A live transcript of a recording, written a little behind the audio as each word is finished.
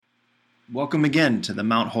Welcome again to the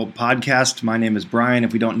Mount Hope podcast. My name is Brian.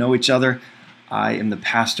 If we don't know each other, I am the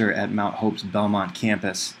pastor at Mount Hope's Belmont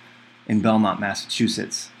campus in Belmont,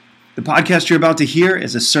 Massachusetts. The podcast you're about to hear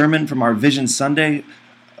is a sermon from our Vision Sunday,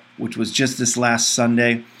 which was just this last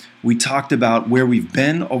Sunday. We talked about where we've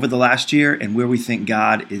been over the last year and where we think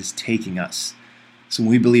God is taking us. So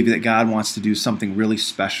we believe that God wants to do something really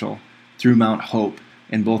special through Mount Hope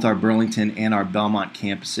in both our Burlington and our Belmont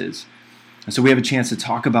campuses. And so we have a chance to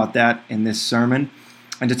talk about that in this sermon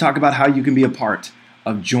and to talk about how you can be a part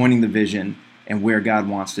of joining the vision and where God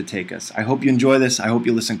wants to take us. I hope you enjoy this. I hope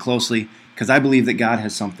you listen closely because I believe that God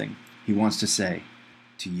has something He wants to say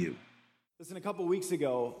to you. Listen, a couple weeks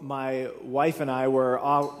ago, my wife and I were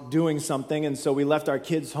out doing something, and so we left our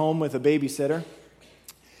kids home with a babysitter.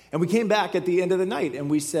 And we came back at the end of the night, and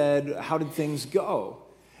we said, how did things go?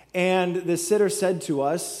 And the sitter said to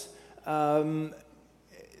us,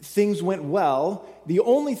 things went well. The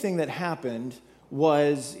only thing that happened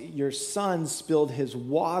was your son spilled his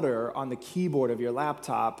water on the keyboard of your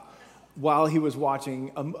laptop while he was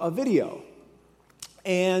watching a video.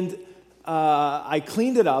 And I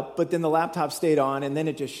cleaned it up, but then the laptop stayed on, and then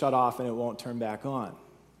it just shut off, and it won't turn back on.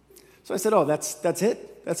 So I said, oh, that's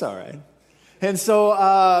it? That's all right. And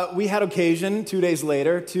so we had occasion 2 days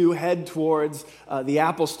later to head towards the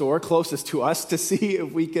Apple store closest to us to see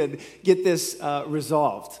if we could get this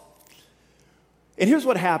resolved. And here's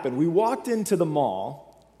what happened. We walked into the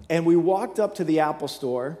mall, and we walked up to the Apple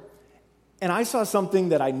store, and I saw something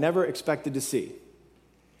that I never expected to see.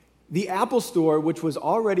 The Apple store, which was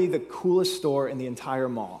already the coolest store in the entire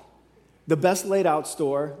mall, the best laid out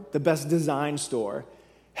store, the best designed store,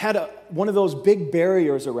 had one of those big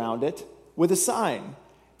barriers around it with a sign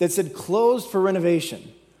that said closed for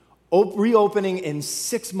renovation, reopening in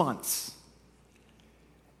 6 months.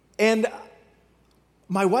 And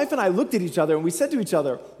my wife and I looked at each other and we said to each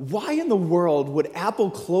other, why in the world would Apple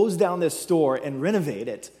close down this store and renovate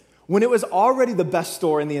it when it was already the best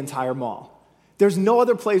store in the entire mall? There's no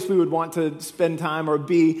other place we would want to spend time or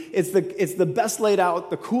be. It's the best laid out,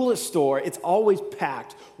 the coolest store. It's always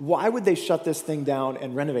packed. Why would they shut this thing down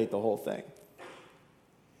and renovate the whole thing?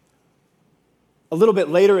 A little bit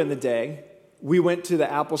later in the day, we went to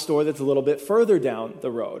the Apple store that's a little bit further down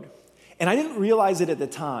the road. And I didn't realize it at the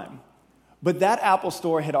time, but that Apple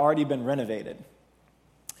store had already been renovated.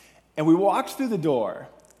 And we walked through the door,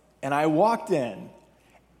 and I walked in,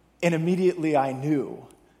 and immediately I knew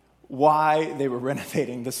why they were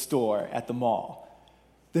renovating the store at the mall.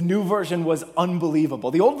 The new version was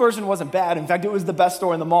unbelievable. The old version wasn't bad. In fact, it was the best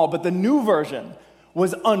store in the mall, but the new version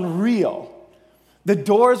was unreal. The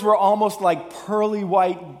doors were almost like pearly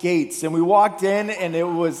white gates, and we walked in, and it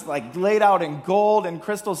was like laid out in gold and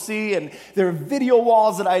crystal sea, and there were video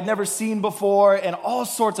walls that I had never seen before, and all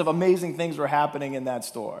sorts of amazing things were happening in that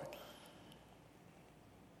store.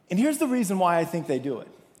 And here's the reason why I think they do it.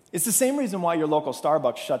 It's the same reason why your local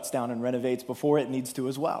Starbucks shuts down and renovates before it needs to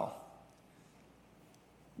as well.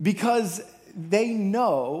 Because they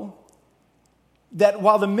know that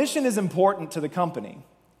while the mission is important to the company,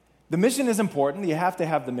 the mission is important. You have to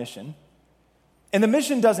have the mission. And the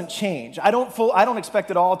mission doesn't change. I don't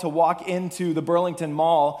expect it all to walk into the Burlington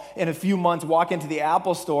Mall in a few months, walk into the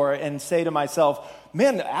Apple store and say to myself,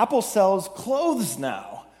 man, Apple sells clothes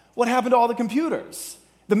now. What happened to all the computers?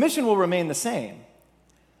 The mission will remain the same.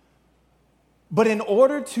 But in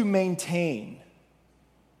order to maintain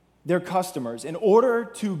their customers, in order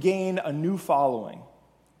to gain a new following,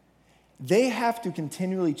 they have to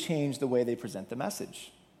continually change the way they present the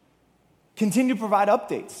message. Continue to provide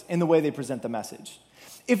updates in the way they present the message.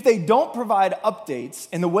 If they don't provide updates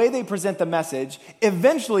in the way they present the message,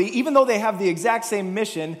 eventually, even though they have the exact same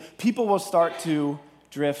mission, people will start to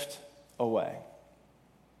drift away.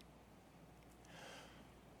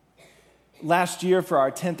 Last year, for our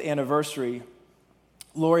 10th anniversary,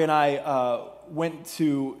 Lori and I went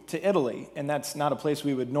to Italy, and that's not a place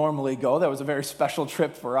we would normally go. That was a very special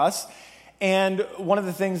trip for us. And one of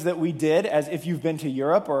the things that we did, as if you've been to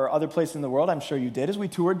Europe or other places in the world, I'm sure you did, is we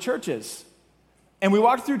toured churches. And we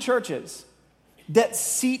walked through churches that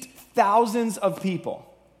seat thousands of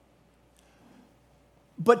people.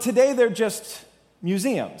 But today they're just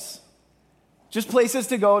museums. Just places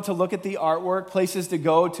to go to look at the artwork, places to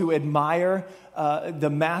go to admire the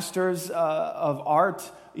masters of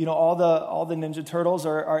art. You know, all the Ninja Turtles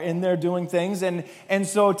are in there doing things. And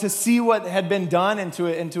so to see what had been done and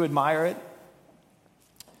to admire it.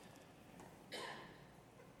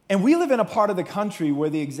 And we live in a part of the country where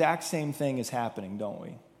the exact same thing is happening, don't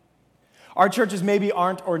we? Our churches maybe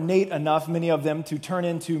aren't ornate enough, many of them, to turn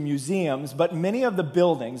into museums, but many of the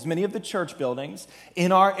buildings, many of the church buildings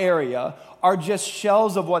in our area are just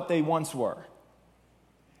shells of what they once were.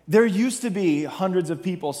 There used to be hundreds of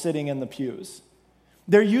people sitting in the pews.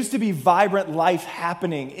 There used to be vibrant life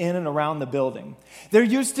happening in and around the building. There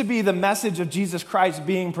used to be the message of Jesus Christ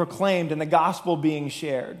being proclaimed and the gospel being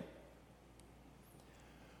shared.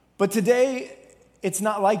 But today, it's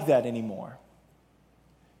not like that anymore.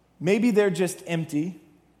 Maybe they're just empty.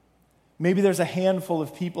 Maybe there's a handful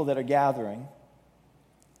of people that are gathering.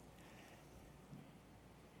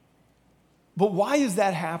 But why is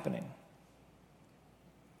that happening?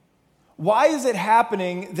 Why is it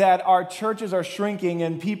happening that our churches are shrinking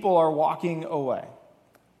and people are walking away?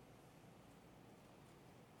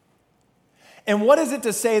 And what is it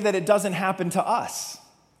to say that it doesn't happen to us?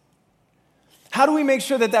 How do we make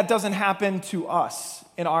sure that that doesn't happen to us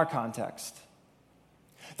in our context?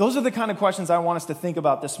 Those are the kind of questions I want us to think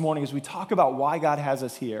about this morning as we talk about why God has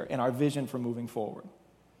us here and our vision for moving forward.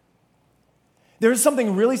 There is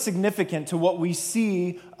something really significant to what we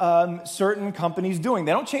see certain companies doing.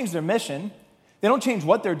 They don't change their mission. They don't change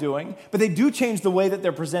what they're doing, but they do change the way that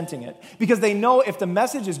they're presenting it. Because they know if the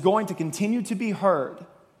message is going to continue to be heard,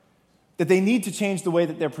 that they need to change the way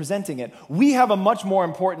that they're presenting it. We have a much more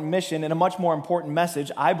important mission and a much more important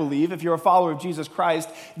message, I believe, if you're a follower of Jesus Christ,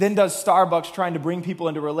 than does Starbucks trying to bring people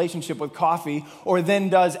into a relationship with coffee, or than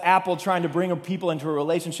does Apple trying to bring people into a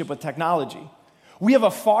relationship with technology. We have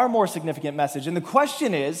a far more significant message. And the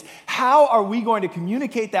question is, how are we going to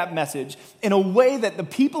communicate that message in a way that the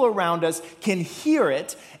people around us can hear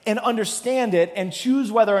it and understand it and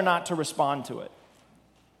choose whether or not to respond to it?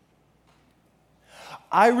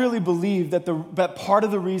 I really believe that part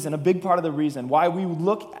of the reason, a big part of the reason why we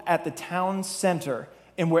look at the town center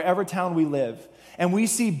in wherever town we live, and we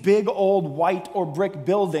see big old white or brick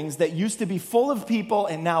buildings that used to be full of people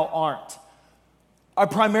and now aren't, are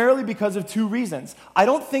primarily because of two reasons. I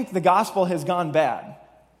don't think the gospel has gone bad.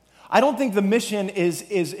 I don't think the mission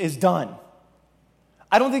is done.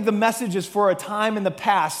 I don't think the message is for a time in the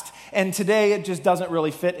past, and today it just doesn't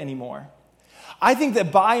really fit anymore. I think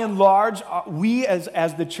that by and large, we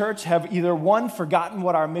as the church have either, one, forgotten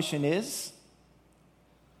what our mission is,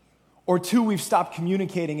 or two, we've stopped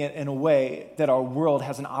communicating it in a way that our world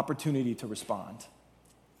has an opportunity to respond.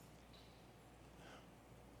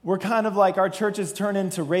 We're kind of like our churches turn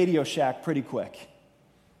into Radio Shack pretty quick,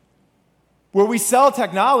 where we sell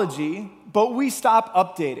technology, but we stop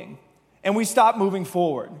updating, and we stop moving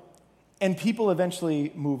forward, and people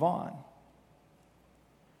eventually move on.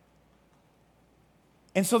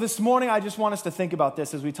 And so this morning, I just want us to think about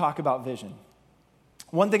this as we talk about vision.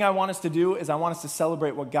 One thing I want us to do is I want us to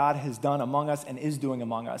celebrate what God has done among us and is doing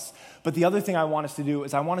among us. But the other thing I want us to do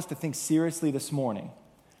is I want us to think seriously this morning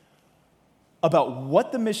about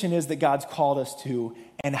what the mission is that God's called us to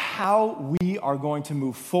and how we are going to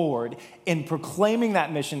move forward in proclaiming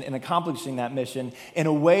that mission and accomplishing that mission in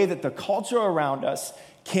a way that the culture around us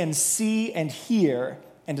can see and hear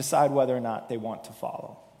and decide whether or not they want to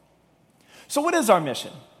follow. So what is our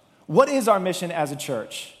mission? What is our mission as a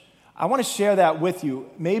church? I want to share that with you.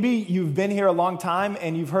 Maybe you've been here a long time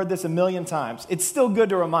and you've heard this a million times. It's still good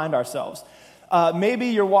to remind ourselves. Maybe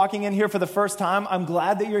you're walking in here for the first time. I'm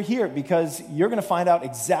glad that you're here because you're going to find out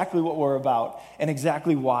exactly what we're about and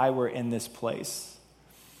exactly why we're in this place.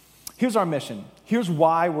 Here's our mission. Here's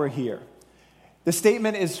why we're here. The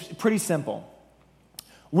statement is pretty simple.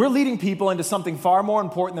 We're leading people into something far more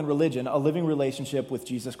important than religion, a living relationship with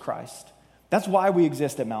Jesus Christ. That's why we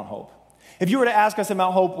exist at Mount Hope. If you were to ask us at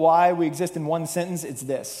Mount Hope why we exist in one sentence, it's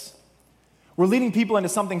this. We're leading people into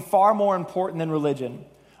something far more important than religion,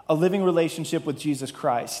 a living relationship with Jesus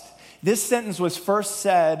Christ. This sentence was first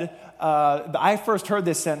said, I first heard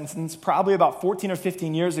this sentence probably about 14 or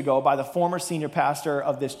 15 years ago by the former senior pastor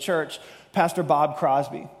of this church, Pastor Bob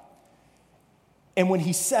Crosby. And when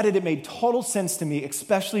he said it, it made total sense to me,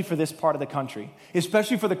 especially for this part of the country,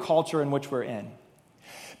 especially for the culture in which we're in.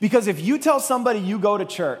 Because if you tell somebody you go to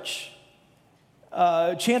church,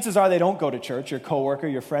 chances are they don't go to church, your coworker,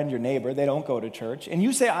 your friend, your neighbor, they don't go to church. And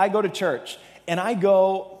you say, I go to church, and I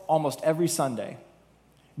go almost every Sunday.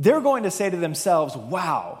 They're going to say to themselves,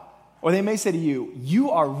 wow. Or they may say to you, you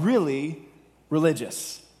are really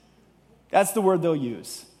religious. That's the word they'll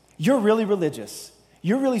use. You're really religious.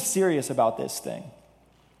 You're really serious about this thing.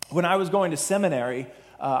 When I was going to seminary,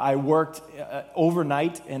 I worked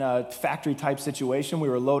overnight in a factory-type situation. We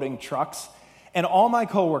were loading trucks. And all my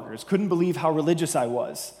coworkers couldn't believe how religious I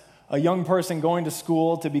was. A young person going to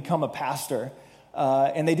school to become a pastor.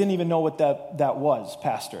 And they didn't even know what that was,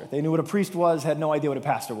 pastor. They knew what a priest was, had no idea what a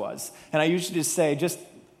pastor was. And I used to just say, just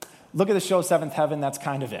Look at the show Seventh Heaven, that's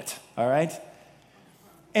kind of it, all right?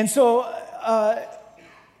 And so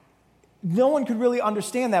no one could really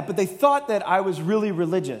understand that, but they thought that I was really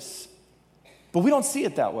religious. But we don't see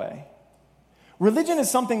it that way. Religion is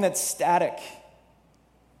something that's static.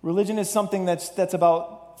 Religion is something that's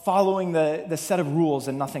about following the set of rules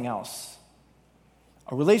and nothing else.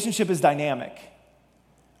 A relationship is dynamic.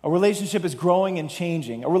 A relationship is growing and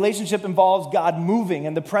changing. A relationship involves God moving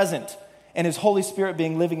in the present and His Holy Spirit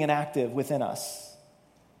being living and active within us.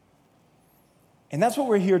 And that's what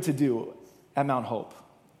we're here to do at Mount Hope.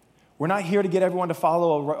 We're not here to get everyone to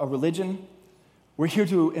follow a religion. We're here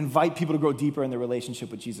to invite people to grow deeper in their relationship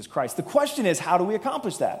with Jesus Christ. The question is, how do we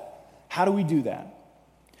accomplish that? How do we do that?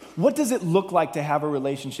 What does it look like to have a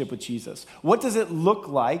relationship with Jesus? What does it look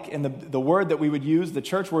like, and the word that we would use, the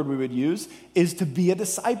church word we would use, is to be a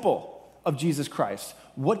disciple of Jesus Christ.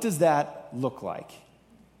 What does that look like?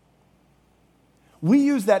 We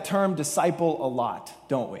use that term disciple a lot,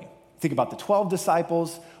 don't we? Think about the 12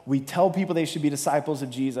 disciples. We tell people they should be disciples of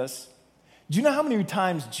Jesus. Do you know how many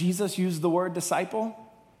times Jesus used the word disciple?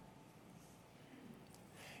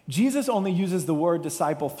 Jesus only uses the word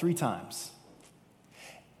disciple 3 times.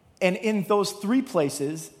 And in those 3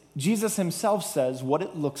 places, Jesus himself says what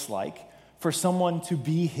it looks like for someone to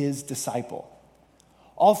be his disciple.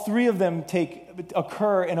 All 3 of them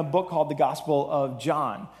occur in a book called the Gospel of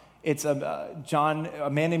John. It's a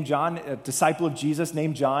man named John, a disciple of Jesus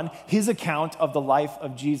named John, his account of the life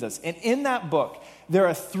of Jesus. And in that book, there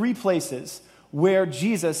are 3 places where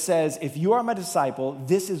Jesus says, if you are my disciple,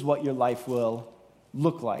 this is what your life will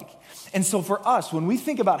look like. And so for us, when we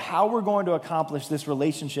think about how we're going to accomplish this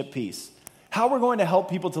relationship piece, how we're going to help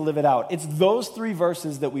people to live it out, it's those 3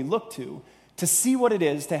 verses that we look to see what it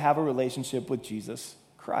is to have a relationship with Jesus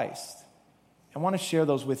Christ. I want to share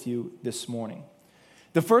those with you this morning.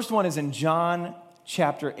 The first one is in John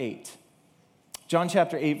chapter 8. John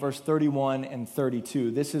chapter 8, verse 31 and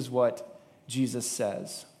 32. This is what Jesus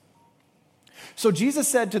says. So Jesus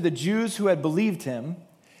said to the Jews who had believed him,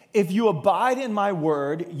 if you abide in my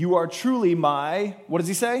word, you are truly my, what does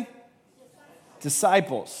he say?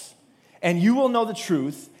 Disciples. And you will know the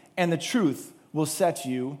truth, and the truth will set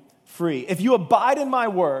you free. If you abide in my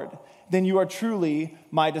word, then you are truly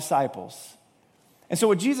my disciples. And so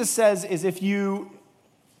what Jesus says is if you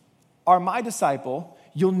are my disciple,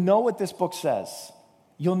 you'll know what this book says.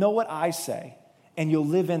 You'll know what I say, and you'll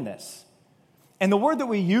live in this. And the word that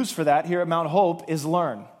we use for that here at Mount Hope is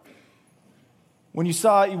learn. When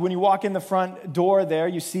you walk in the front door there,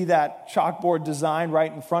 you see that chalkboard design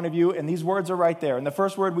right in front of you, and these words are right there. And the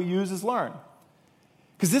first word we use is learn.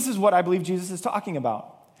 Because this is what I believe Jesus is talking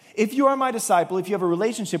about. If you are my disciple, if you have a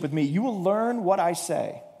relationship with me, you will learn what I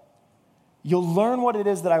say. You'll learn what it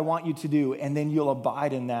is that I want you to do, and then you'll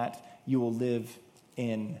abide in that. You will live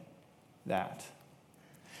in that.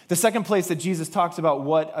 The second place that Jesus talks about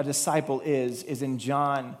what a disciple is in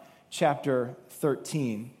John chapter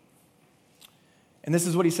 13. And this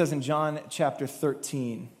is what he says in John chapter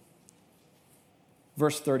 13,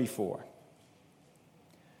 verse 34.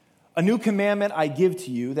 A new commandment I give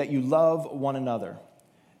to you, that you love one another.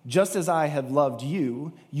 Just as I have loved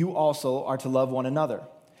you, you also are to love one another.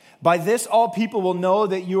 By this all people will know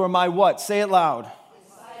that you are my what? Say it loud.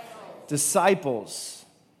 Disciples,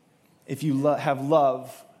 if you have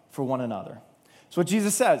love for one another. So what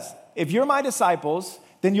Jesus says, if you're my disciples,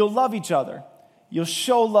 then you'll love each other. You'll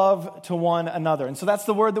show love to one another. And so that's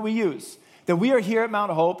the word that we use. That we are here at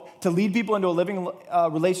Mount Hope to lead people into a living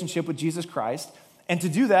relationship with Jesus Christ. And to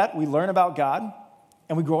do that, we learn about God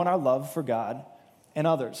and we grow in our love for God and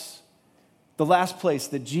others. The last place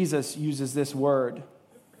that Jesus uses this word,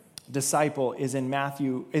 disciple, is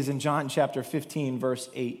in John chapter 15, verse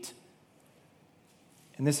 8.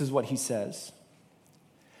 And this is what he says.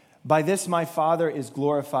 By this my Father is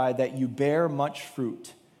glorified, that you bear much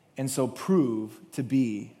fruit, and so prove to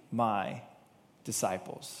be my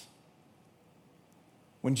disciples.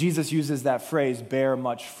 When Jesus uses that phrase, bear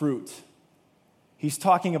much fruit, he's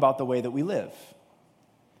talking about the way that we live.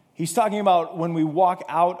 He's talking about when we walk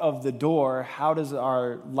out of the door, how does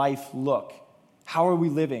our life look? How are we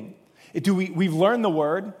living? We've learned the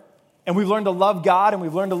word, and we've learned to love God, and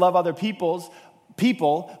we've learned to love other people,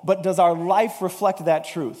 but does our life reflect that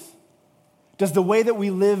truth? Does the way that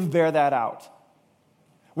we live bear that out?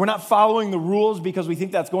 We're not following the rules because we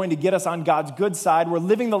think that's going to get us on God's good side. We're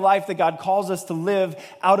living the life that God calls us to live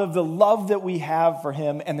out of the love that we have for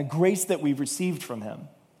him and the grace that we've received from him.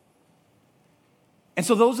 And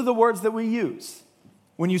so those are the words that we use.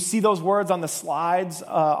 When you see those words on the slides,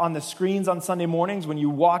 on the screens on Sunday mornings, when you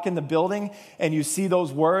walk in the building and you see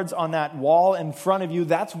those words on that wall in front of you,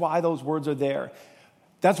 that's why those words are there.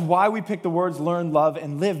 That's why we pick the words learn, love,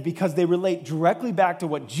 and live, because they relate directly back to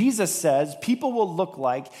what Jesus says people will look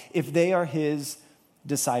like if they are his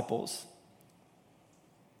disciples.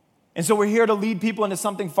 And so we're here to lead people into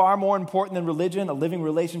something far more important than religion, a living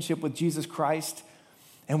relationship with Jesus Christ.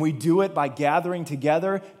 And we do it by gathering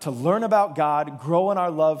together to learn about God, grow in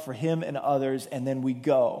our love for him and others, and then we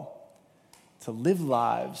go to live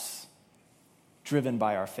lives driven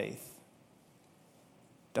by our faith.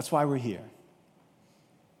 That's why we're here.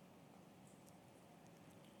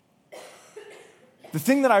 The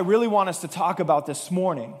thing that I really want us to talk about this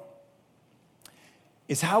morning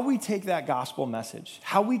is how we take that gospel message,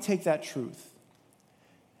 how we take that truth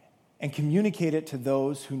and communicate it to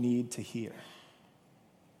those who need to hear.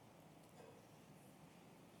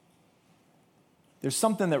 There's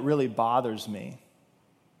something that really bothers me,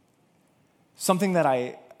 something that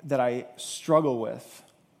I struggle with,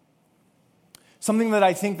 something that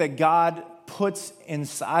I think that God puts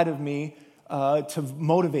inside of me to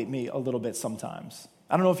motivate me a little bit sometimes.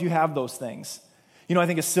 I don't know if you have those things. You know, I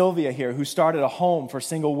think of Sylvia here, who started a home for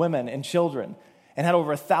single women and children and had over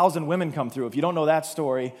 1,000 women come through. If you don't know that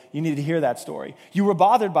story, you need to hear that story. You were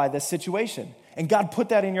bothered by this situation, and God put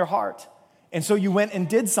that in your heart. And so you went and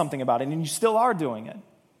did something about it, and you still are doing it.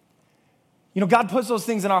 You know, God puts those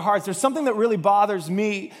things in our hearts. There's something that really bothers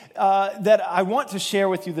me that I want to share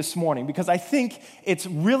with you this morning, because I think it's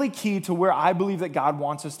really key to where I believe that God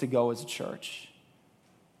wants us to go as a church.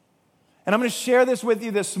 And I'm going to share this with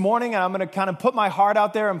you this morning, and I'm going to kind of put my heart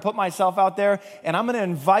out there and put myself out there, and I'm going to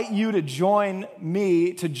invite you to join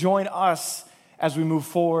me, to join us as we move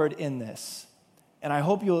forward in this. And I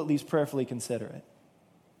hope you'll at least prayerfully consider it.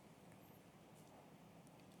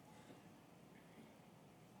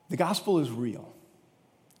 The gospel is real,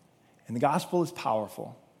 and the gospel is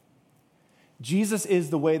powerful. Jesus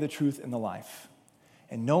is the way, the truth, and the life,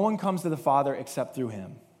 and no one comes to the Father except through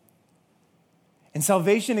him. And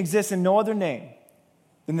salvation exists in no other name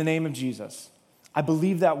than the name of Jesus. I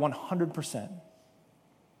believe that 100%.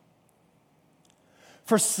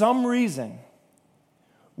 For some reason,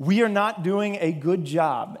 we are not doing a good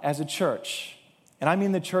job as a church, and I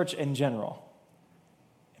mean the church in general.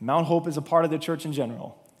 Mount Hope is a part of the church in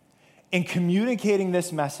general, in communicating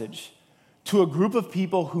this message to a group of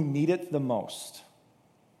people who need it the most.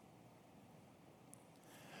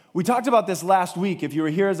 We talked about this last week. If you were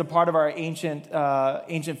here as a part of our Ancient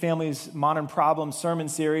Families, Modern Problems sermon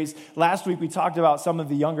series, last week we talked about some of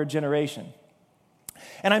the younger generation.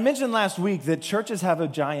 And I mentioned last week that churches have a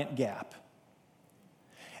giant gap.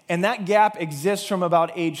 And that gap exists from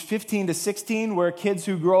about age 15 to 16, where kids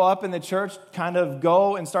who grow up in the church kind of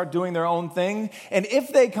go and start doing their own thing. And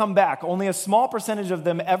if they come back, only a small percentage of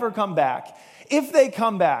them ever come back. If they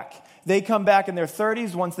come back in their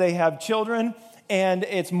 30s once they have children, and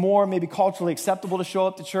it's more maybe culturally acceptable to show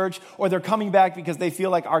up to church, or they're coming back because they feel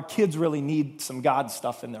like our kids really need some God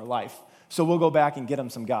stuff in their life. So we'll go back and get them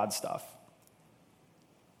some God stuff.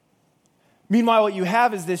 Meanwhile, what you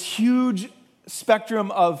have is this huge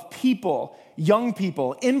spectrum of people, young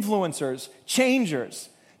people, influencers, changers,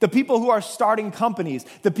 the people who are starting companies,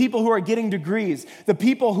 the people who are getting degrees, the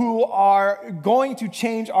people who are going to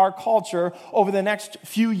change our culture over the next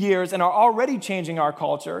few years and are already changing our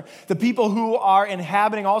culture, the people who are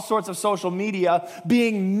inhabiting all sorts of social media,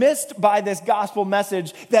 being missed by this gospel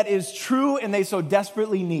message that is true and they so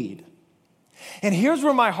desperately need. And here's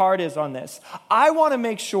where my heart is on this. I want to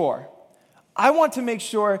make sure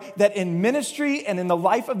that in ministry and in the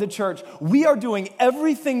life of the church, we are doing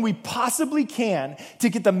everything we possibly can to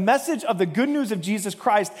get the message of the good news of Jesus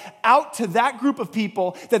Christ out to that group of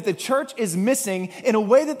people that the church is missing, in a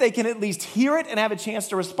way that they can at least hear it and have a chance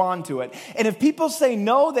to respond to it. And if people say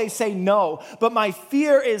no, they say no. But my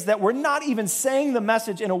fear is that we're not even saying the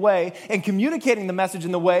message in a way and communicating the message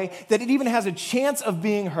in the way that it even has a chance of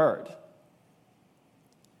being heard.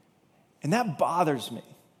 And that bothers me.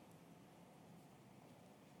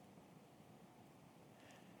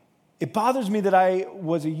 It bothers me that I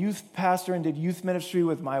was a youth pastor and did youth ministry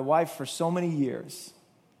with my wife for so many years.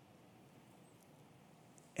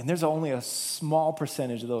 And there's only a small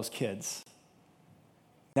percentage of those kids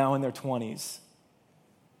now in their 20s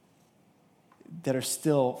that are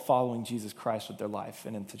still following Jesus Christ with their life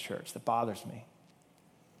and into church. That bothers me.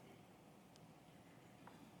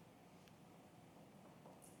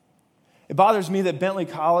 It bothers me that Bentley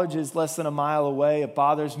College is less than a mile away. It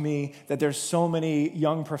bothers me that there's so many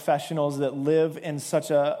young professionals that live in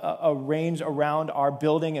such a range around our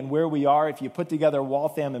building and where we are. If you put together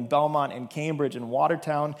Waltham and Belmont and Cambridge and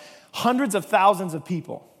Watertown, hundreds of thousands of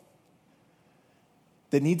people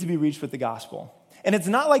that need to be reached with the gospel. And it's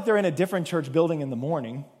not like they're in a different church building in the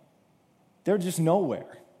morning. They're just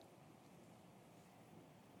nowhere.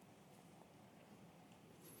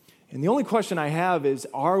 And the only question I have is,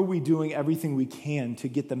 are we doing everything we can to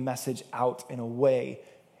get the message out in a way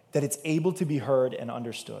that it's able to be heard and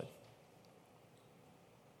understood?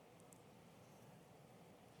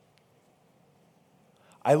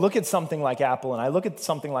 I look at something like Apple and I look at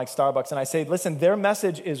something like Starbucks and I say, listen, their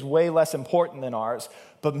message is way less important than ours,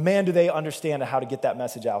 but man, do they understand how to get that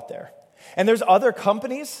message out there. And there's other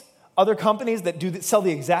companies that sell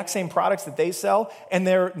the exact same products that they sell, and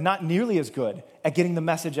they're not nearly as good at getting the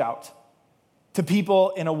message out to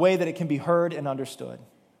people in a way that it can be heard and understood.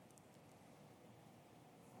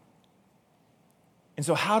 And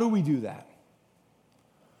so how do we do that?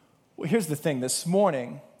 Well, here's the thing. This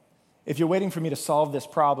morning, if you're waiting for me to solve this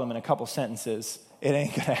problem in a couple sentences, it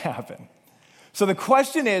ain't going to happen. So the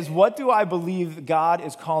question is, what do I believe God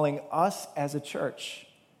is calling us as a church?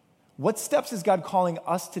 What steps is God calling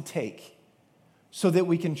us to take so that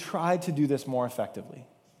we can try to do this more effectively?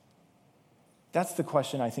 That's the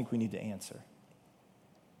question I think we need to answer.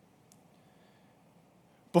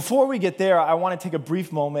 Before we get there, I want to take a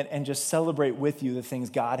brief moment and just celebrate with you the things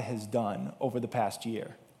God has done over the past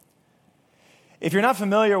year. If you're not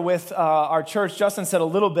familiar with our church, Justin said a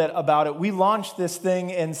little bit about it. We launched this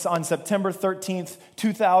thing on September 13th,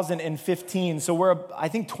 2015. So we're, I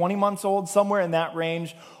think, 20 months old, somewhere in that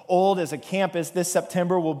range, old as a campus. This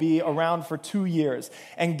September will be around for 2 years.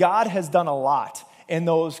 And God has done a lot in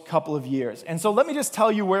those couple of years. And so let me just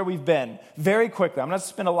tell you where we've been very quickly. I'm not going to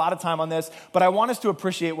spend a lot of time on this, but I want us to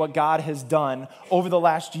appreciate what God has done over the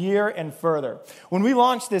last year and further. When we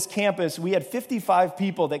launched this campus, we had 55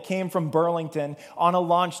 people that came from Burlington on a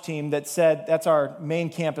launch team that said, that's our main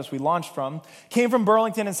campus we launched from, came from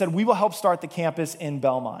Burlington and said, we will help start the campus in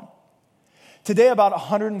Belmont. Today, about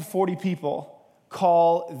 140 people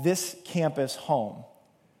call this campus home.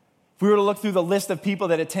 If we were to look through the list of people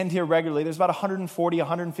that attend here regularly, there's about 140,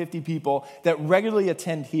 150 people that regularly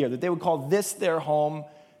attend here, that they would call this their home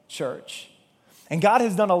church. And God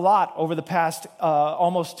has done a lot over the past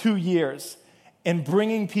almost 2 years in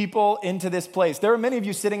bringing people into this place. There are many of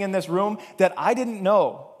you sitting in this room that I didn't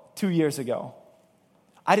know 2 years ago.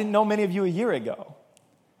 I didn't know many of you a year ago.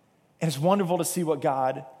 And it's wonderful to see what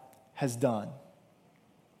God has done.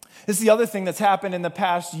 This is the other thing that's happened in the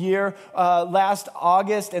past year. Last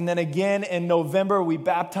August and then again in November, we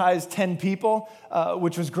baptized 10 people,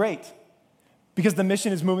 which was great because the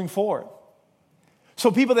mission is moving forward.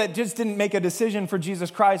 So people that just didn't make a decision for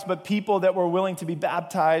Jesus Christ, but people that were willing to be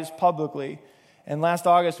baptized publicly. And last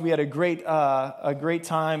August, we had a great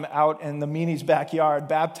time out in the Meanies' backyard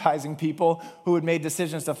baptizing people who had made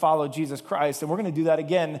decisions to follow Jesus Christ. And we're going to do that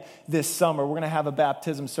again this summer. We're going to have a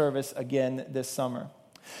baptism service again this summer.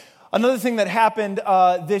 Another thing that happened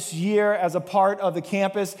this year as a part of the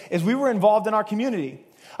campus is we were involved in our community.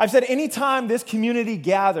 I've said anytime this community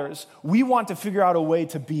gathers, we want to figure out a way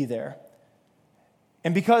to be there.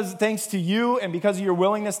 And because thanks to you and because of your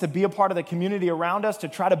willingness to be a part of the community around us, to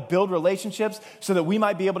try to build relationships so that we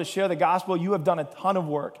might be able to share the gospel, you have done a ton of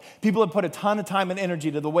work. People have put a ton of time and energy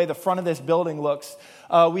to the way the front of this building looks.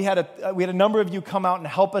 We had a number of you come out and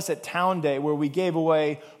help us at Town Day, where we gave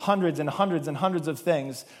away hundreds and hundreds and hundreds of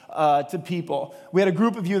things to people. We had a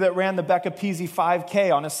group of you that ran the Becca Peasy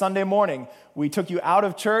 5K on a Sunday morning. We took you out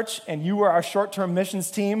of church, and you were our short-term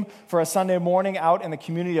missions team for a Sunday morning out in the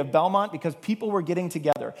community of Belmont because people were getting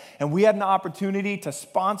together. And we had an opportunity to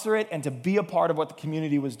sponsor it and to be a part of what the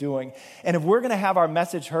community was doing. And if we're going to have our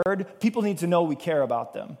message heard, people need to know we care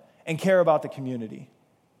about them and care about the community.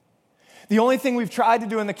 The only thing we've tried to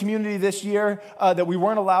do in the community this year that we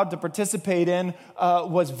weren't allowed to participate in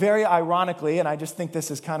was very ironically, and I just think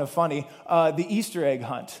this is kind of funny, the Easter egg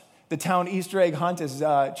hunt. The town Easter egg hunt is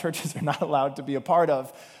churches are not allowed to be a part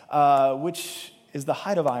of, which is the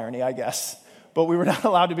height of irony, I guess. But we were not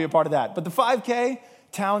allowed to be a part of that. But the 5K,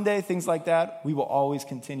 Town Day, things like that, we will always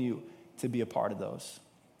continue to be a part of those.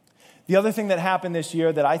 The other thing that happened this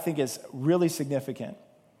year that I think is really significant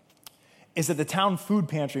is that the town food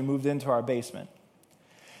pantry moved into our basement.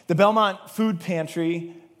 The Belmont Food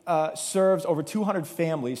Pantry serves over 200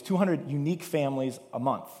 families, 200 unique families a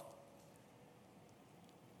month.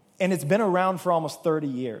 And it's been around for almost 30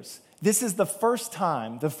 years. This is the first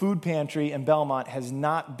time the food pantry in Belmont has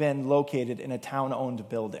not been located in a town-owned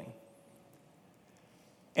building.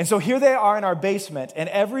 And so here they are in our basement, and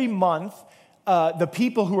every month, the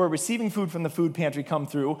people who are receiving food from the food pantry come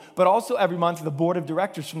through, but also every month, the board of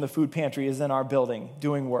directors from the food pantry is in our building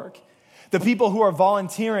doing work. The people who are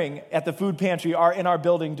volunteering at the food pantry are in our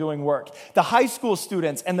building doing work. The high school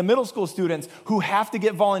students and the middle school students who have to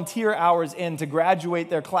get volunteer hours in to graduate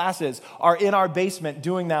their classes are in our basement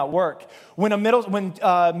doing that work. When the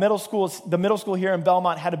middle school here in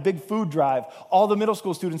Belmont had a big food drive, all the middle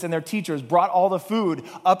school students and their teachers brought all the food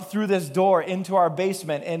up through this door into our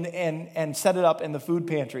basement and set it up in the food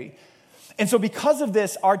pantry. And so because of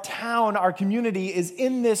this, our town, our community is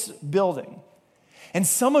in this building. And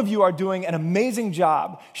some of you are doing an amazing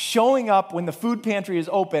job showing up when the food pantry is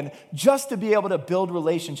open just to be able to build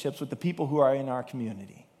relationships with the people who are in our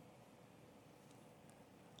community.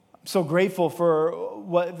 I'm so grateful for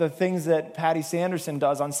the things that Patty Sanderson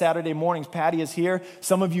does on Saturday mornings. Patty is here.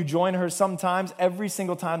 Some of you join her sometimes. Every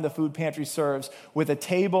single time the food pantry serves with a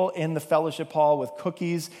table in the fellowship hall with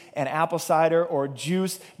cookies and apple cider or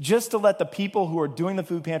juice, just to let the people who are doing the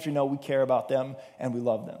food pantry know we care about them and we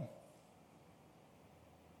love them.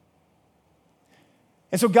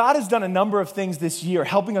 And so God has done a number of things this year,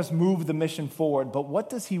 helping us move the mission forward. But what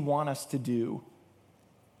does he want us to do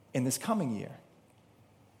in this coming year?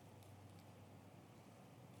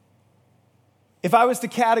 If I was to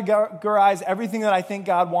categorize everything that I think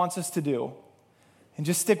God wants us to do, and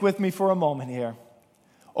just stick with me for a moment here,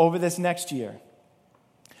 over this next year,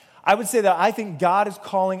 I would say that I think God is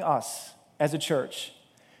calling us as a church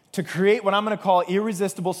to create what I'm going to call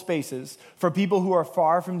irresistible spaces for people who are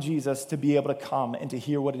far from Jesus to be able to come and to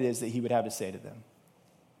hear what it is that he would have to say to them.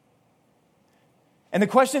 And the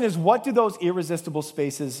question is, what do those irresistible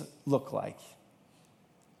spaces look like?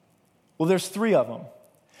 Well, there's 3 of them.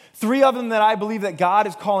 3 of them that I believe that God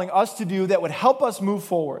is calling us to do that would help us move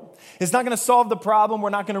forward. It's not going to solve the problem. We're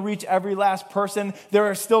not going to reach every last person. There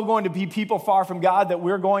are still going to be people far from God that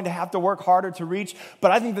we're going to have to work harder to reach.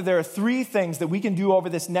 But I think that there are 3 things that we can do over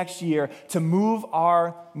this next year to move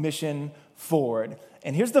our mission forward.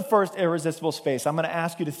 And here's the first irresistible space I'm going to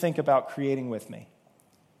ask you to think about creating with me.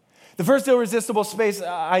 The first irresistible space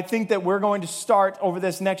I think that we're going to start over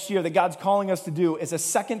this next year that God's calling us to do is a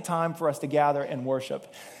second time for us to gather and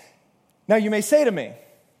worship. Now, you may say to me,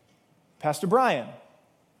 Pastor Brian,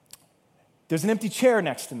 there's an empty chair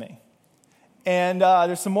next to me. And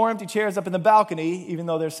there's some more empty chairs up in the balcony, even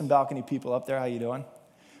though there's some balcony people up there. How you doing?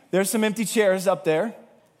 There's some empty chairs up there.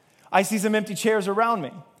 I see some empty chairs around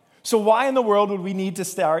me. So why in the world would we need to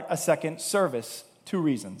start a second service? 2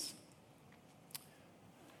 reasons.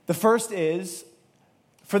 The first is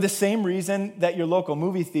for the same reason that your local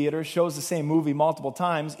movie theater shows the same movie multiple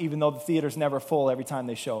times, even though the theater's never full every time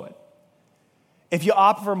they show it. If you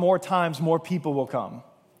opt for more times, more people will come.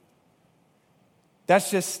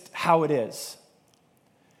 That's just how it is.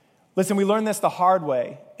 Listen, we learned this the hard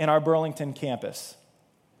way in our Burlington campus.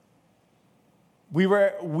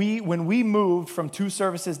 When we moved from 2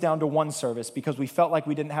 services down to 1 service because we felt like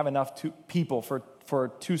we didn't have enough people for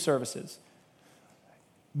 2 services,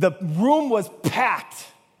 the room was packed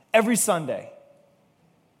every Sunday,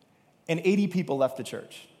 and 80 people left the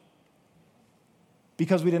church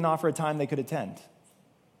because we didn't offer a time they could attend. It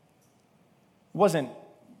wasn't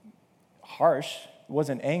harsh. It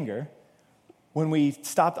wasn't anger. When we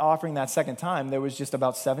stopped offering that second time, there was just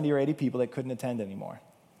about 70 or 80 people that couldn't attend anymore.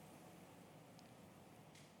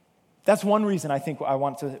 That's one reason I think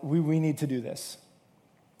we need to do this.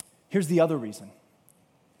 Here's the other reason.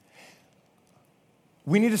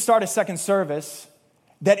 We need to start a second service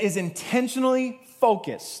that is intentionally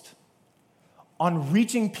focused on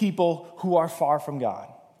reaching people who are far from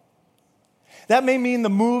God. That may mean the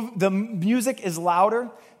music is louder.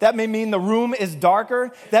 That may mean the room is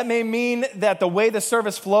darker. That may mean that the way the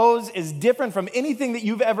service flows is different from anything that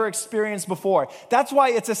you've ever experienced before. That's why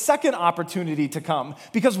it's a second opportunity to come,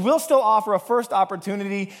 because we'll still offer a first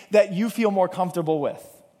opportunity that you feel more comfortable with.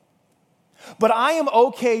 But I am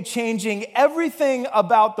okay changing everything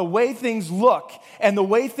about the way things look and the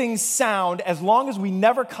way things sound as long as we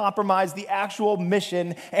never compromise the actual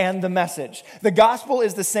mission and the message. The gospel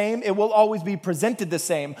is the same. It will always be presented the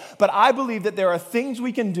same. But I believe that there are things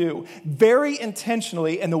we can do very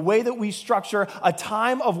intentionally in the way that we structure a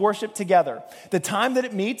time of worship together. The time that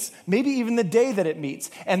it meets, maybe even the day that it meets,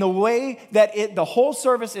 and the way that the whole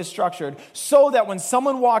service is structured so that when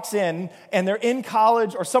someone walks in and they're in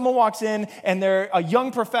college, or someone walks in and they're a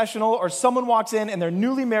young professional, or someone walks in and they're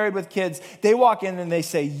newly married with kids, they walk in and they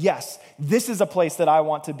say, yes, this is a place that I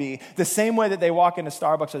want to be. The same way that they walk into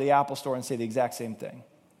Starbucks or the Apple store and say the exact same thing.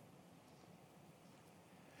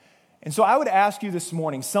 And so I would ask you this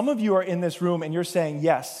morning, some of you are in this room and you're saying,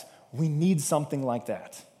 yes, we need something like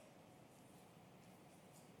that.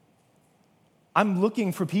 I'm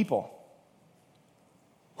looking for people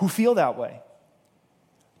who feel that way.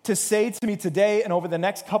 to say to me today and over the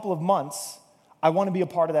next couple of months, I want to be a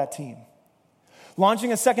part of that team.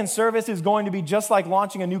 Launching a second service is going to be just like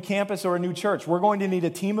launching a new campus or a new church. We're going to need a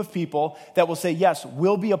team of people that will say, yes,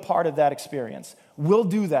 we'll be a part of that experience. We'll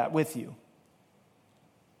do that with you.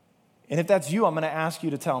 And if that's you, I'm going to ask you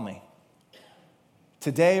to tell me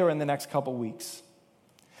today or in the next couple weeks.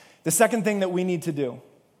 The second thing that we need to do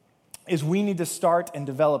is we need to start and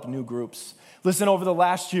develop new groups. Listen, over the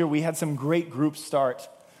last year, we had some great groups start.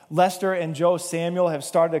 Lester and Joe Samuel have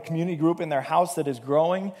started a community group in their house that is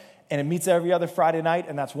growing, and it meets every other Friday night,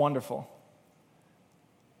 and that's wonderful.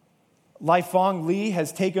 Lai Fong Lee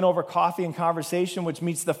has taken over Coffee and Conversation, which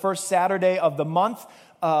meets the first Saturday of the month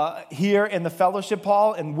here in the fellowship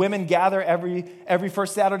hall, and women gather every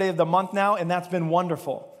first Saturday of the month now, and that's been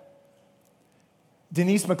wonderful.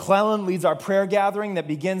 Denise McClellan leads our prayer gathering that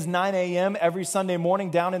begins 9 a.m. every Sunday morning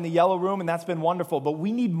down in the yellow room, and that's been wonderful. But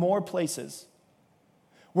we need more places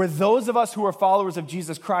where those of us who are followers of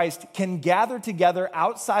Jesus Christ can gather together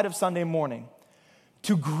outside of Sunday morning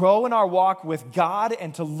to grow in our walk with God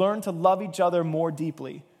and to learn to love each other more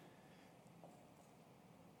deeply.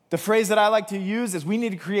 The phrase that I like to use is we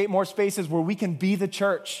need to create more spaces where we can be the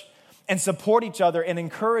church and support each other and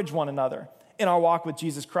encourage one another in our walk with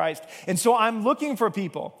Jesus Christ. And so I'm looking for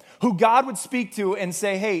people who God would speak to and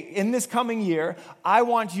say, hey, in this coming year, I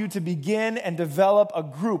want you to begin and develop a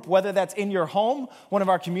group, whether that's in your home, one of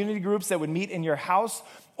our community groups that would meet in your house,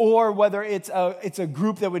 or whether it's a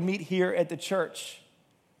group that would meet here at the church.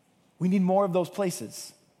 We need more of those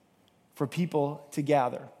places for people to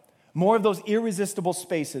gather. More of those irresistible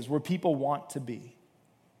spaces where people want to be.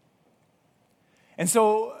 And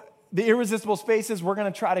so the irresistible spaces we're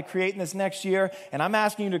going to try to create in this next year, and I'm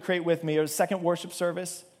asking you to create with me a second worship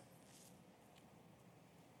service,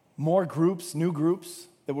 more groups, new groups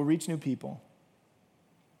that will reach new people.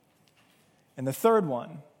 And the third one,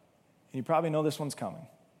 and you probably know this one's coming,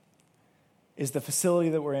 is the facility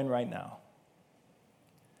that we're in right now.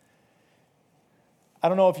 I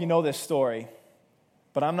don't know if you know this story,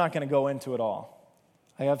 but I'm not going to go into it all.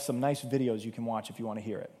 I have some nice videos you can watch if you want to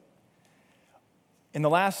hear it. In the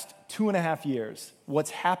last 2.5 years,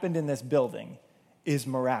 what's happened in this building is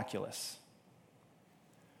miraculous.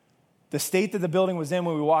 The state that the building was in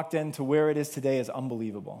when we walked in to where it is today is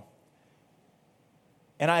unbelievable.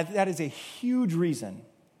 And that is a huge reason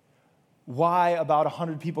why about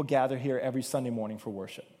 100 people gather here every Sunday morning for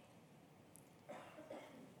worship.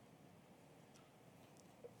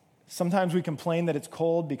 Sometimes we complain that it's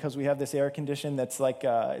cold because we have this air condition that's like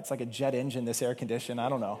it's like a jet engine, this air condition. I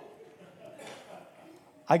don't know.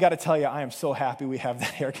 I got to tell you, I am so happy we have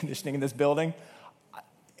that air conditioning in this building.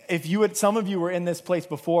 Some of you were in this place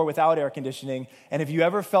before without air conditioning, and if you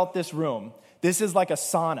ever felt this room, this is like a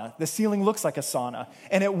sauna. The ceiling looks like a sauna,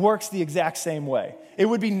 and it works the exact same way. It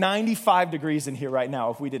would be 95 degrees in here right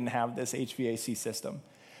now if we didn't have this HVAC system.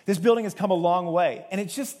 This building has come a long way, and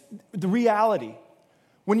it's just the reality.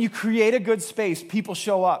 When you create a good space, people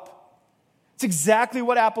show up. It's exactly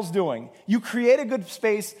what Apple's doing. You create a good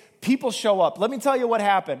space, people show up. Let me tell you what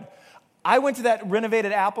happened. I went to that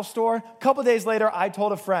renovated Apple store. A couple days later, I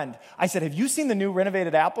told a friend. I said, have you seen the new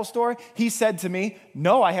renovated Apple store? He said to me,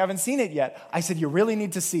 no, I haven't seen it yet. I said, you really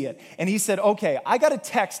need to see it. And he said, okay. I got a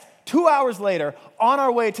text 2 hours later on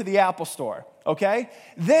our way to the Apple store. Okay?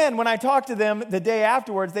 Then when I talked to them the day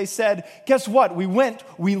afterwards, they said, guess what? We went,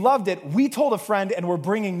 we loved it, we told a friend, and we're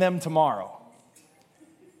bringing them tomorrow.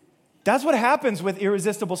 That's what happens with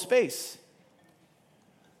irresistible space.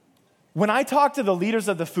 When I talk to the leaders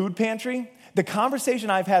of the food pantry, the conversation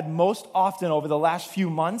I've had most often over the last few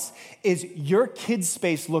months is, your kids'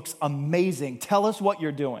 space looks amazing. Tell us what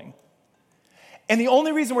you're doing. And the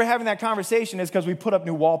only reason we're having that conversation is because we put up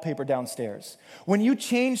new wallpaper downstairs. When you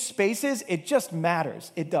change spaces, it just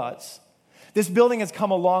matters. It does. This building has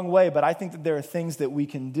come a long way, but I think that there are things that we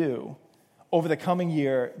can do over the coming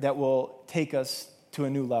year that will take us to a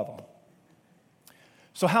new level.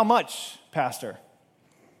 So how much, Pastor?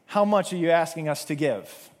 How much are you asking us to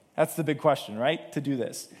give? That's the big question, right? To do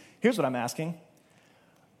this. Here's what I'm asking.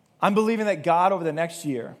 I'm believing that God over the next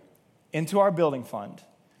year into our building fund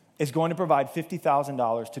is going to provide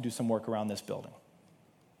 $50,000 to do some work around this building.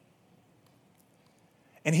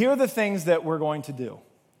 And here are the things that we're going to do.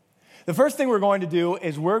 The first thing we're going to do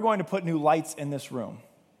is we're going to put new lights in this room.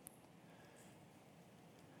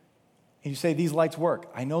 And you say, these lights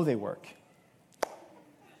work. I know they work.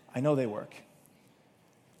 I know they work.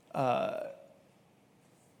 But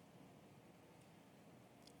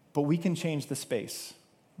we can change the space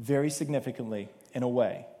very significantly in a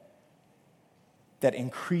way that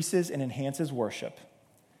increases and enhances worship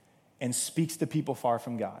and speaks to people far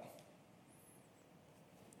from God.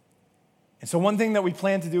 And so one thing that we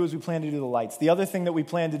plan to do is we plan to do the lights. The other thing that we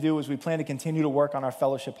plan to do is we plan to continue to work on our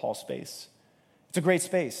fellowship hall space. It's a great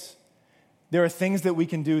space. There are things that we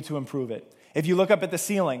can do to improve it. If you look up at the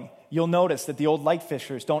ceiling, you'll notice that the old light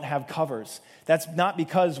fixtures don't have covers. That's not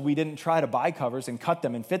because we didn't try to buy covers and cut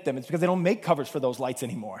them and fit them. It's because they don't make covers for those lights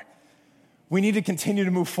anymore. We need to continue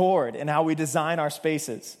to move forward in how we design our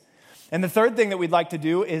spaces. And the third thing that we'd like to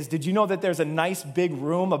do is, did you know that there's a nice big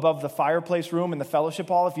room above the fireplace room in the fellowship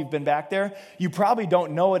hall if you've been back there? You probably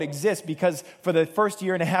don't know it exists because for the first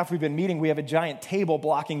year and a half we've been meeting, we have a giant table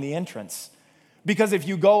blocking the entrance. Because if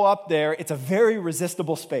you go up there, it's a very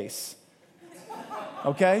resistible space.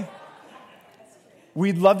 Okay?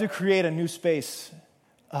 We'd love to create a new space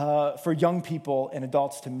for young people and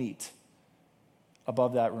adults to meet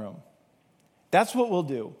above that room. That's what we'll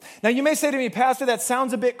do. Now, you may say to me, Pastor, that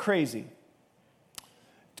sounds a bit crazy.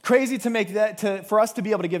 Crazy to make that, for us to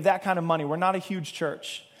be able to give that kind of money. We're not a huge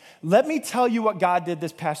church. Let me tell you what God did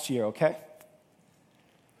this past year, okay?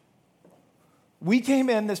 We came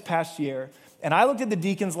in this past year, and I looked at the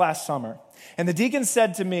deacons last summer, and the deacons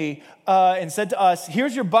said to me, and said to us,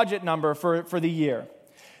 here's your budget number for the year.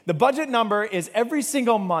 The budget number is every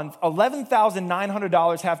single month,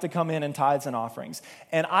 $11,900 have to come in tithes and offerings.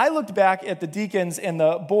 And I looked back at the deacons and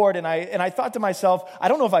the board, and I thought to myself, I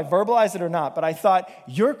don't know if I verbalized it or not, but I thought,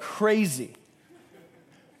 you're crazy.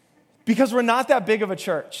 Because we're not that big of a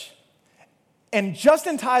church. And just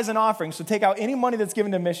in tithes and offerings, so take out any money that's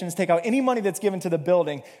given to missions, take out any money that's given to the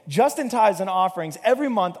building, just in tithes and offerings, every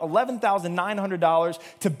month, $11,900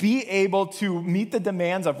 to be able to meet the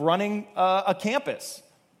demands of running a campus.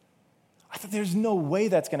 I thought there's no way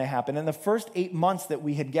that's going to happen. In the first 8 months that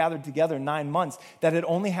we had gathered together, 9 months, that had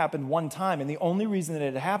only happened one time. And the only reason that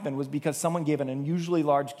it had happened was because someone gave an unusually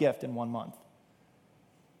large gift in 1 month.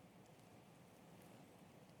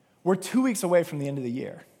 We're 2 weeks away from the end of the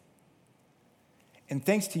year. And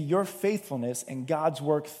thanks to your faithfulness and God's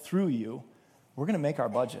work through you, we're going to make our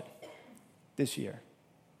budget this year.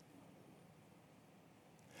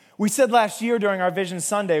 We said last year during our Vision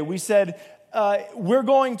Sunday, we said, we're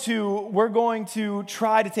going to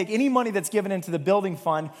try to take any money that's given into the building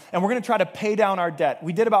fund, and we're going to try to pay down our debt.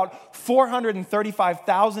 We did about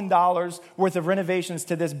 $435,000 worth of renovations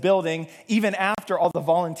to this building, even after all the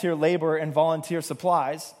volunteer labor and volunteer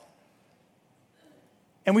supplies.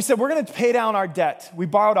 And we said, we're going to pay down our debt. We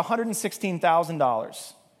borrowed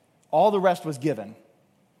 $116,000. All the rest was given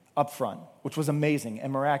up front, which was amazing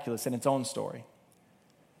and miraculous in its own story.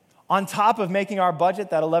 On top of making our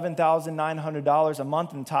budget, that $11,900 a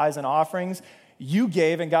month in tithes and offerings, you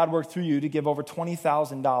gave, and God worked through you to give over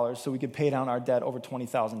 $20,000 so we could pay down our debt over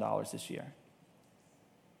 $20,000 this year.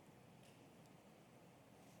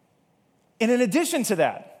 And in addition to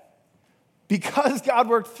that, because God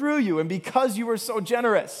worked through you and because you were so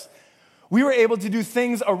generous, we were able to do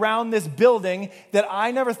things around this building that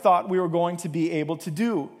I never thought we were going to be able to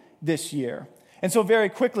do this year. And so very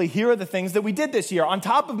quickly, here are the things that we did this year. On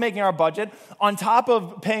top of making our budget, on top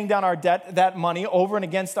of paying down our debt, that money over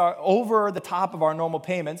the top of our normal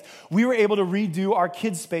payments, we were able to redo our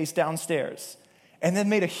kids' space downstairs. And that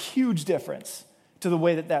made a huge difference to the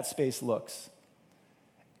way that space looks.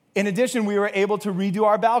 In addition, we were able to redo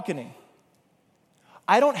our balcony.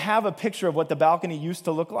 I don't have a picture of what the balcony used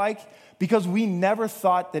to look like because we never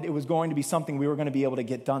thought that it was going to be something we were going to be able to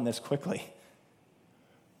get done this quickly.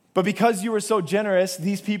 But because you were so generous,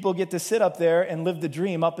 these people get to sit up there and live the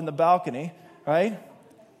dream up in the balcony, right?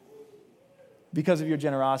 Because of your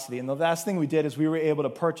generosity. And the last thing we did is we were able to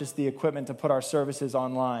purchase the equipment to put our services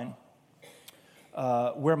online.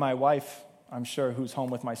 Where my wife, I'm sure, who's home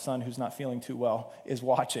with my son who's not feeling too well, is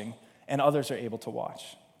watching, and others are able to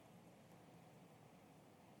watch.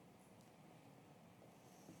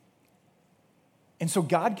 And so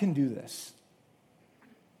God can do this.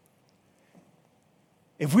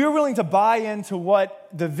 If we are willing to buy into what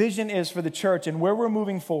the vision is for the church and where we're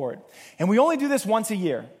moving forward, and we only do this once a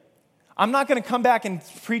year. I'm not going to come back and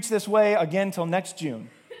preach this way again until next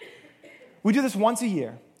June. We do this once a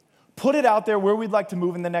year. Put it out there where we'd like to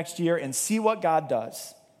move in the next year and see what God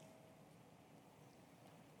does.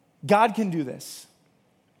 God can do this.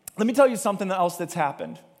 Let me tell you something else that's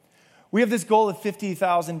happened. We have this goal of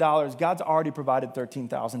 $50,000. God's already provided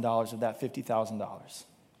 $13,000 of that $50,000.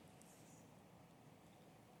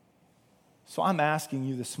 So I'm asking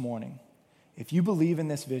you this morning, if you believe in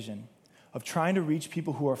this vision of trying to reach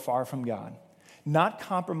people who are far from God, not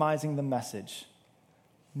compromising the message,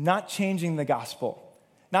 not changing the gospel,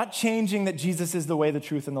 not changing that Jesus is the way, the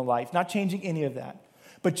truth, and the life, not changing any of that,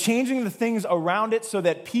 but changing the things around it so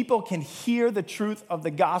that people can hear the truth of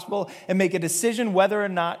the gospel and make a decision whether or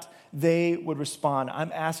not they would respond.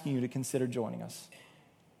 I'm asking you to consider joining us.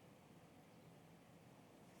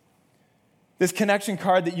 This connection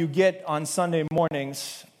card that you get on Sunday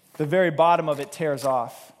mornings, the very bottom of it tears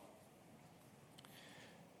off.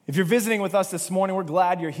 If you're visiting with us this morning, we're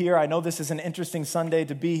glad you're here. I know this is an interesting Sunday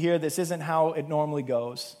to be here. This isn't how it normally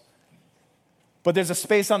goes. But there's a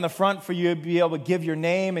space on the front for you to be able to give your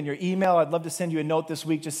name and your email. I'd love to send you a note this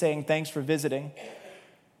week just saying thanks for visiting.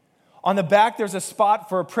 On the back, there's a spot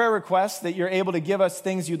for a prayer request that you're able to give us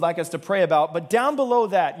things you'd like us to pray about. But down below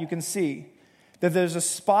that, you can see that there's a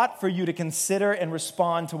spot for you to consider and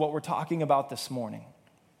respond to what we're talking about this morning.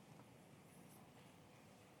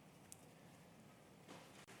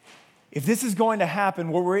 If this is going to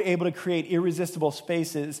happen where we're able to create irresistible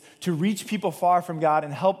spaces to reach people far from God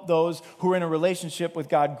and help those who are in a relationship with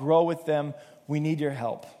God grow with them, we need your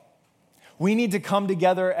help. We need to come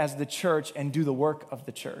together as the church and do the work of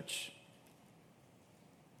the church.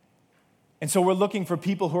 And so we're looking for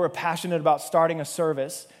people who are passionate about starting a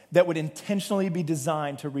service that would intentionally be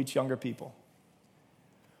designed to reach younger people.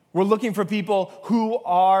 We're looking for people who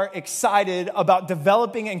are excited about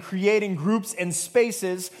developing and creating groups and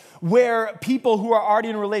spaces where people who are already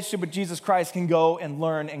in a relationship with Jesus Christ can go and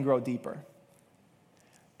learn and grow deeper.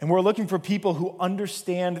 And we're looking for people who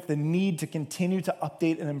understand the need to continue to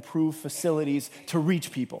update and improve facilities to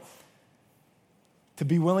reach people, to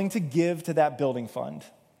be willing to give to that building fund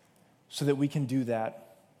so that we can do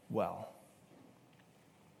that well.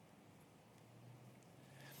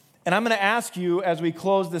 And I'm going to ask you as we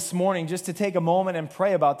close this morning just to take a moment and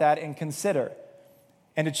pray about that and consider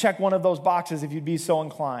and to check one of those boxes if you'd be so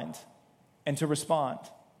inclined and to respond.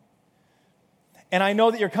 And I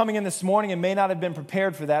know that you're coming in this morning and may not have been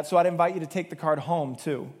prepared for that, so I'd invite you to take the card home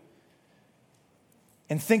too.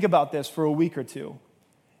 And think about this for a week or two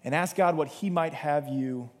and ask God what He might have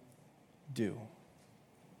you do.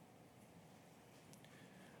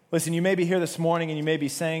 Listen, you may be here this morning and you may be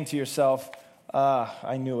saying to yourself,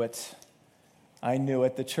 I knew it. I knew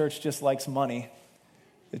it. The church just likes money.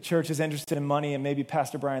 The church is interested in money, and maybe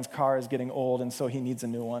Pastor Brian's car is getting old, and so he needs a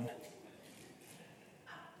new one.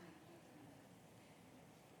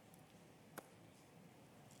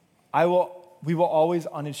 We will always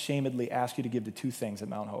unashamedly ask you to give to two things at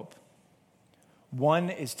Mount Hope. One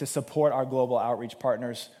is to support our global outreach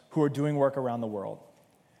partners who are doing work around the world.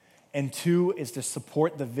 And two is to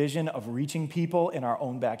support the vision of reaching people in our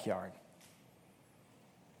own backyard.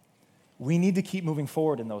 We need to keep moving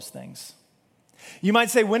forward in those things. You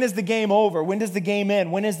might say, when is the game over? When does the game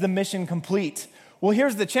end? When is the mission complete? Well,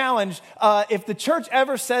 here's the challenge. If the church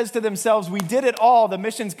ever says to themselves, we did it all, the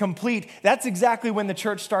mission's complete, that's exactly when the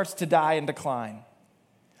church starts to die and decline.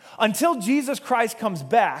 Until Jesus Christ comes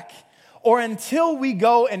back, or until we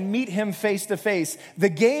go and meet Him face to face, the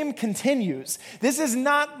game continues. This is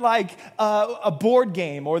not like a board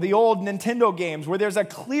game or the old Nintendo games where there's a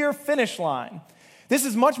clear finish line. This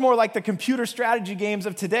is much more like the computer strategy games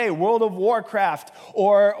of today, World of Warcraft,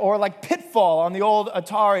 or like Pitfall on the old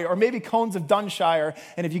Atari, or maybe Cones of Dunshire.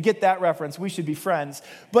 And if you get that reference, we should be friends.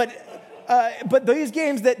 But these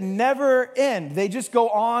games that never end, they just go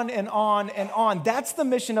on and on and on. That's the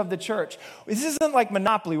mission of the church. This isn't like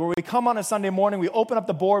Monopoly, where we come on a Sunday morning, we open up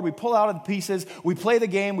the board, we pull out the pieces, we play the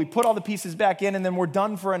game, we put all the pieces back in, and then we're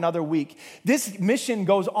done for another week. This mission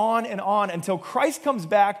goes on and on until Christ comes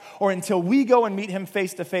back or until we go and meet Him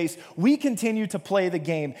face to face. We continue to play the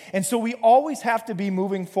game. And so we always have to be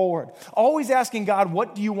moving forward, always asking God,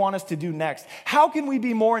 what do you want us to do next? How can we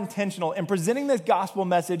be more intentional in presenting this gospel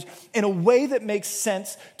message in a way that makes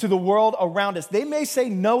sense to the world around us? They may say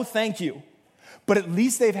no, thank you, but at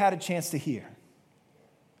least they've had a chance to hear.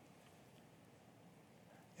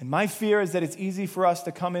 And my fear is that it's easy for us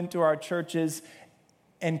to come into our churches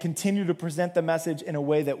and continue to present the message in a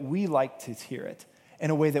way that we like to hear it,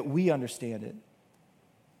 in a way that we understand it.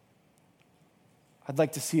 I'd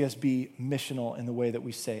like to see us be missional in the way that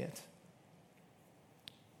we say it.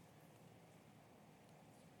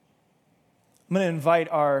 I'm going to invite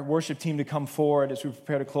our worship team to come forward as we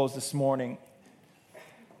prepare to close this morning.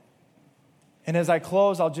 And as I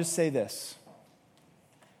close, I'll just say this.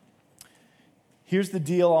 Here's the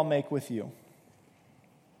deal I'll make with you.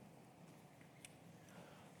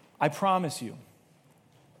 I promise you,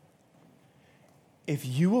 if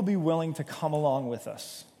you will be willing to come along with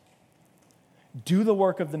us, do the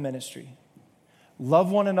work of the ministry,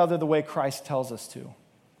 love one another the way Christ tells us to,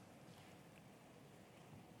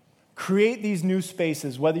 create these new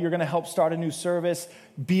spaces, whether you're going to help start a new service,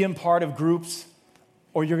 be in part of groups,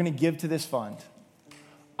 or you're going to give to this fund.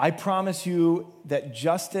 I promise you that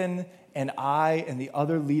Justin and I and the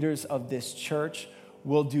other leaders of this church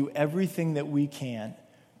will do everything that we can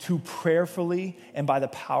to prayerfully and by the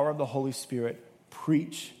power of the Holy Spirit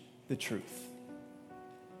preach the truth.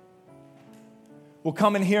 We'll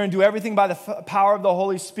come in here and do everything by the power of the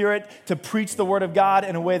Holy Spirit to preach the Word of God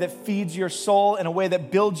in a way that feeds your soul, in a way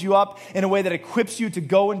that builds you up, in a way that equips you to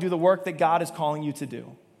go and do the work that God is calling you to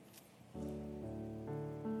do.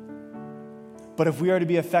 But if we are to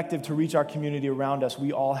be effective to reach our community around us,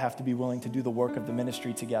 we all have to be willing to do the work of the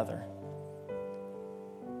ministry together.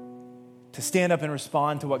 To stand up and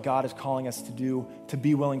respond to what God is calling us to do, to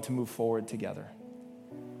be willing to move forward together.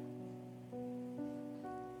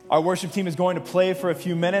 Our worship team is going to play for a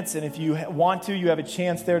few minutes, and if you want to, you have a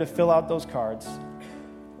chance there to fill out those cards.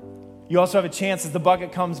 You also have a chance as the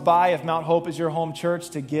bucket comes by, if Mount Hope is your home church,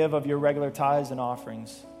 to give of your regular tithes and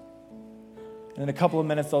offerings. And in a couple of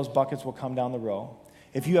minutes, those buckets will come down the row.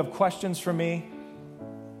 If you have questions for me,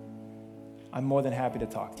 I'm more than happy to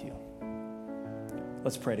talk to you.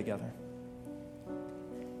 Let's pray together.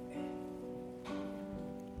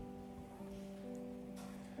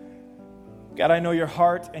 God, I know your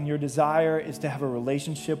heart and your desire is to have a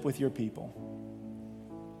relationship with your people.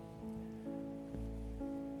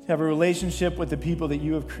 To have a relationship with the people that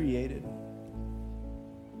you have created.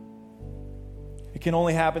 It can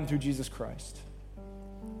only happen through Jesus Christ.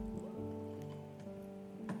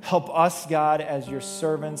 Help us, God, as your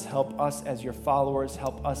servants. Help us as your followers.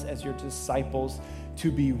 Help us as your disciples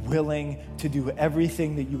to be willing to do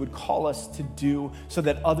everything that you would call us to do so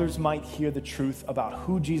that others might hear the truth about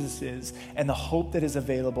who Jesus is and the hope that is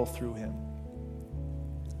available through him.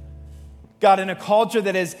 God, in a culture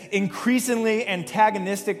that is increasingly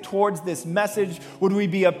antagonistic towards this message, would we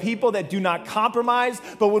be a people that do not compromise,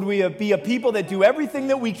 but would we be a people that do everything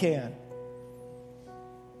that we can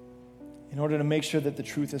in order to make sure that the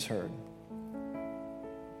truth is heard?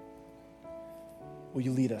 Will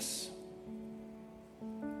you lead us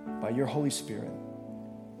by your Holy Spirit?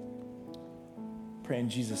 Pray in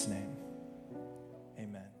Jesus' name.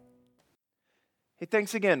 Amen. Hey,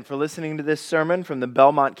 thanks again for listening to this sermon from the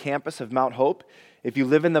Belmont campus of Mount Hope. If you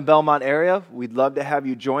live in the Belmont area, we'd love to have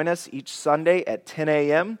you join us each Sunday at 10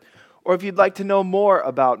 a.m. Or if you'd like to know more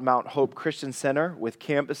about Mount Hope Christian Center with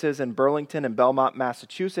campuses in Burlington and Belmont,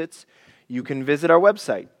 Massachusetts, you can visit our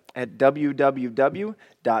website at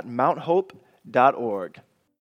www.mounthope.org.